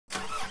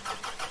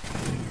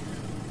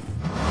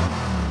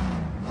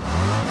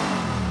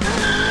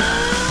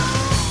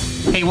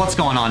Hey, what's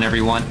going on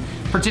everyone?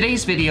 For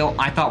today's video,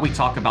 I thought we'd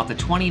talk about the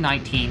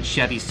 2019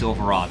 Chevy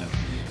Silverado.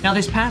 Now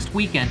this past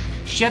weekend,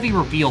 Chevy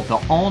revealed the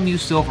all-new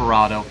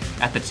Silverado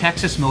at the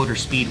Texas Motor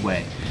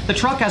Speedway. The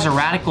truck has a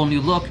radical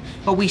new look,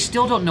 but we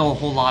still don't know a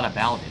whole lot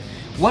about it.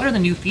 What are the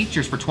new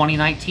features for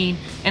 2019,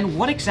 and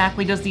what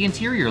exactly does the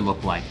interior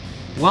look like?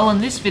 Well,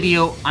 in this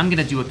video, I'm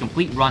going to do a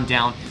complete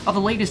rundown of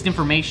the latest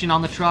information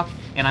on the truck,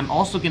 and I'm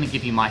also going to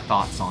give you my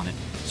thoughts on it.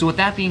 So with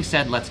that being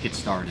said, let's get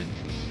started.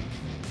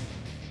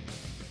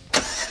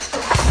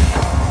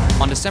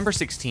 On December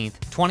 16th,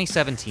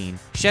 2017,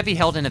 Chevy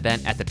held an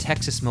event at the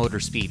Texas Motor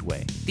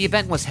Speedway. The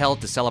event was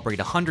held to celebrate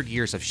 100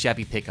 years of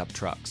Chevy pickup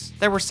trucks.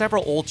 There were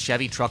several old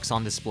Chevy trucks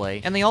on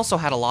display, and they also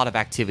had a lot of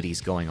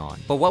activities going on.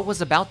 But what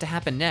was about to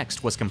happen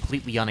next was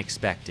completely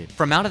unexpected.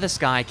 From out of the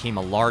sky came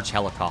a large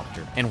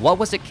helicopter. And what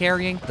was it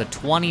carrying? The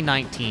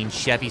 2019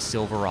 Chevy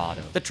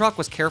Silverado. The truck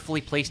was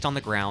carefully placed on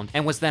the ground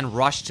and was then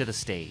rushed to the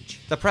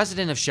stage. The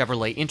president of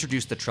Chevrolet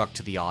introduced the truck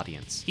to the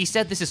audience. He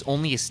said this is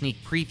only a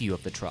sneak preview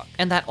of the truck,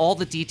 and that all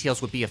the details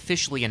would be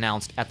officially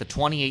announced at the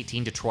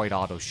 2018 Detroit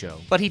Auto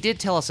Show. But he did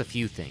tell us a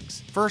few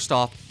things. First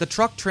off, the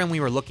truck trim we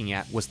were looking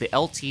at was the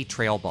LT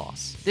Trail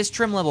Boss. This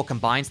trim level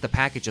combines the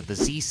package of the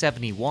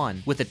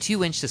Z71 with a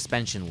 2-inch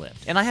suspension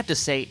lift, and I have to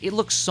say, it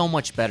looks so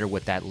much better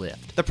with that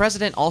lift. The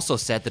president also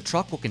said the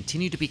truck will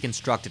continue to be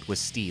constructed with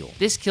steel.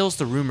 This kills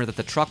the rumor that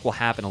the truck will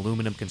have an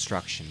aluminum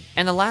construction.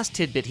 And the last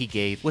tidbit he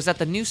gave was that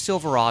the new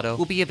Silverado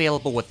will be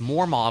available with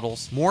more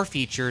models, more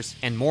features,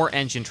 and more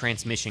engine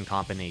transmission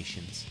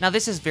combinations. Now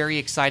this is very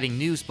exciting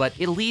news, but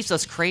it leaves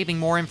us craving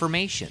more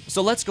information.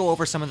 So let's go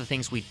over some of the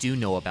things we do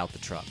know about the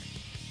truck.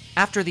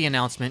 After the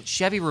announcement,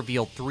 Chevy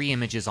revealed 3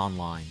 images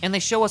online, and they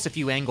show us a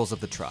few angles of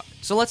the truck.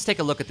 So let's take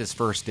a look at this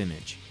first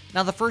image.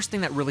 Now the first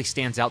thing that really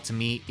stands out to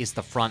me is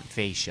the front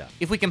fascia.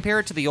 If we compare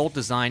it to the old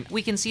design,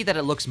 we can see that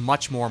it looks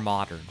much more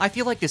modern. I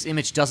feel like this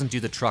image doesn't do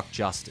the truck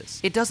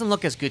justice. It doesn't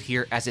look as good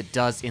here as it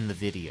does in the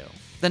video.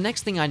 The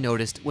next thing I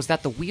noticed was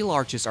that the wheel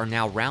arches are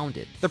now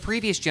rounded. The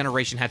previous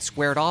generation had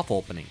squared off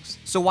openings.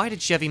 So why did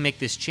Chevy make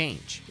this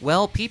change?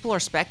 Well, people are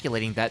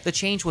speculating that the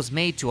change was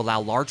made to allow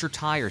larger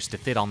tires to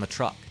fit on the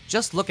truck.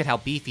 Just look at how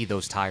beefy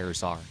those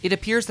tires are. It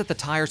appears that the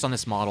tires on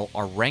this model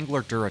are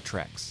Wrangler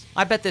Duratrex.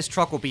 I bet this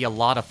truck will be a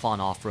lot of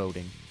fun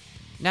off-roading.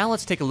 Now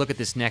let's take a look at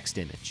this next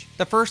image.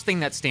 The first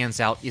thing that stands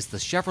out is the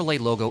Chevrolet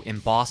logo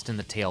embossed in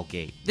the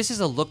tailgate. This is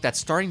a look that's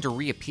starting to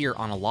reappear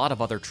on a lot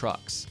of other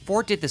trucks.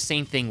 Ford did the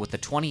same thing with the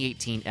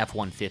 2018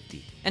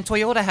 F-150. And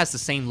Toyota has the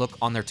same look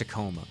on their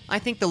Tacoma. I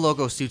think the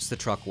logo suits the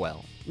truck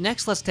well.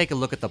 Next, let's take a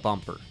look at the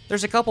bumper.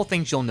 There's a couple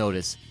things you'll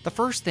notice. The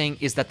first thing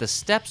is that the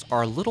steps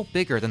are a little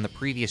bigger than the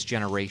previous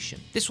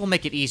generation. This will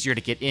make it easier to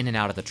get in and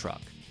out of the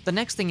truck. The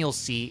next thing you'll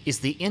see is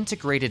the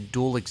integrated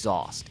dual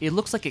exhaust. It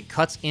looks like it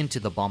cuts into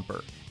the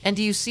bumper. And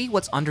do you see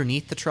what's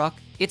underneath the truck?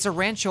 It's a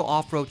Rancho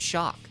off-road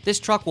shock. This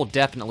truck will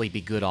definitely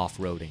be good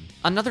off-roading.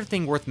 Another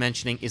thing worth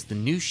mentioning is the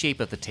new shape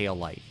of the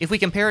taillight. If we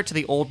compare it to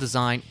the old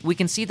design, we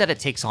can see that it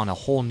takes on a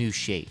whole new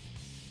shape.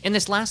 In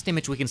this last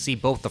image, we can see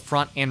both the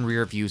front and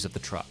rear views of the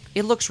truck.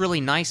 It looks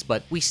really nice,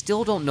 but we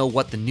still don't know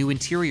what the new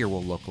interior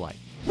will look like.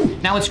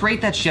 Now, it's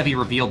great that Chevy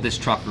revealed this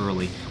truck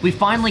early. We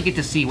finally get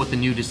to see what the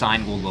new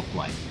design will look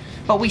like.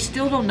 But we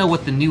still don't know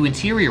what the new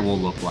interior will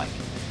look like.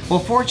 Well,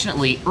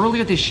 fortunately,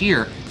 earlier this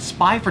year,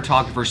 spy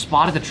photographers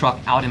spotted the truck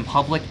out in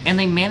public, and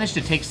they managed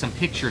to take some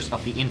pictures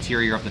of the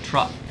interior of the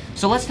truck.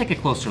 So let's take a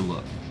closer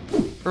look.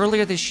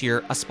 Earlier this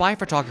year, a spy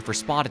photographer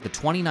spotted the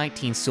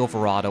 2019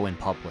 Silverado in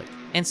public,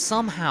 and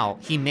somehow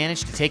he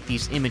managed to take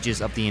these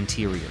images of the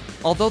interior.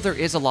 Although there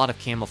is a lot of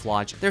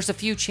camouflage, there's a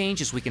few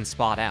changes we can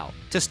spot out.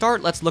 To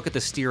start, let's look at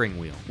the steering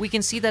wheel. We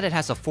can see that it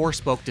has a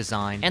 4-spoke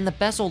design, and the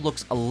bezel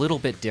looks a little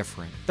bit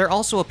different. There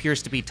also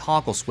appears to be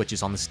toggle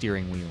switches on the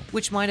steering wheel,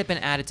 which might have been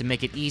added to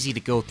make it easy to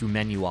go through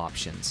menu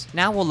options.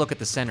 Now we'll look at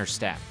the center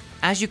stack.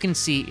 As you can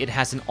see, it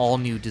has an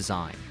all-new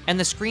design, and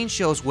the screen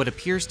shows what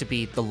appears to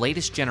be the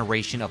latest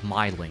generation of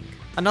MyLink.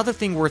 Another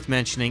thing worth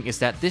mentioning is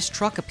that this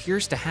truck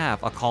appears to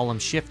have a column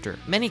shifter.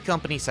 Many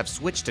companies have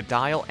switched to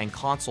dial and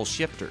console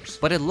shifters,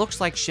 but it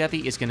looks like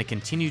Chevy is going to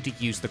continue to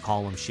use the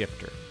column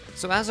shifter.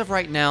 So as of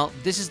right now,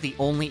 this is the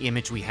only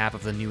image we have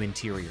of the new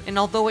interior, and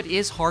although it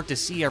is hard to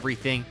see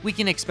everything, we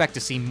can expect to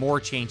see more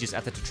changes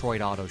at the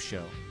Detroit Auto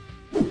Show.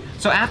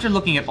 So after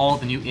looking at all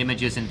the new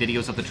images and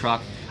videos of the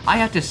truck, I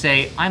have to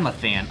say I'm a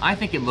fan. I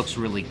think it looks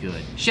really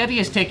good. Chevy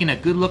has taken a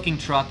good looking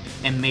truck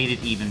and made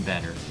it even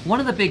better. One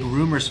of the big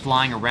rumors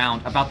flying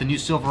around about the new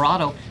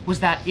Silverado was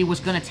that it was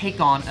going to take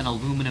on an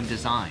aluminum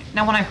design.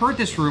 Now when I heard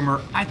this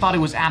rumor, I thought it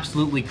was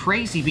absolutely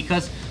crazy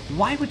because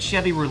why would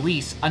Chevy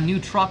release a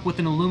new truck with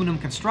an aluminum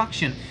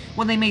construction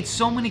when they made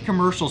so many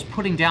commercials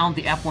putting down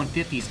the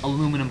F-150's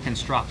aluminum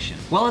construction?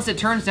 Well, as it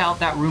turns out,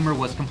 that rumor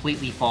was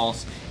completely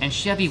false, and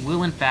Chevy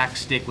will in fact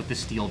stick with the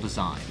steel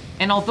design.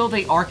 And although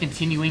they are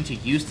continuing to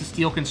use the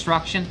steel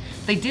construction,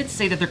 they did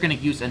say that they're going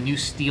to use a new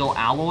steel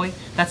alloy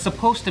that's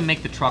supposed to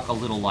make the truck a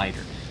little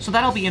lighter. So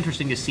that'll be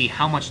interesting to see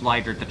how much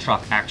lighter the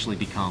truck actually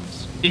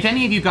becomes. If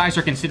any of you guys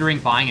are considering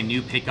buying a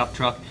new pickup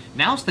truck,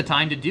 now's the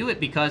time to do it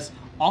because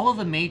all of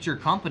the major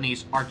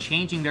companies are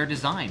changing their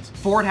designs.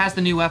 Ford has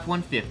the new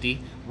F-150,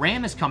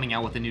 Ram is coming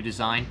out with a new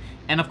design,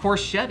 and of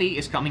course Chevy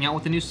is coming out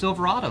with a new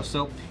Silverado.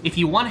 So if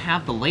you want to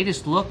have the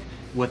latest look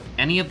with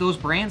any of those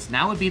brands,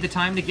 now would be the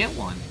time to get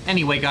one.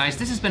 Anyway guys,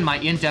 this has been my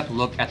in-depth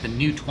look at the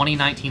new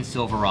 2019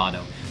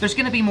 Silverado. There's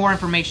going to be more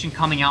information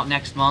coming out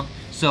next month,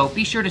 so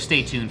be sure to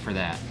stay tuned for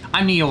that.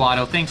 I'm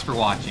NeoAuto, thanks for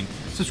watching.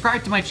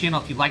 Subscribe to my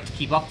channel if you'd like to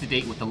keep up to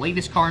date with the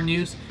latest car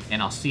news,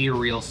 and I'll see you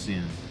real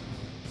soon.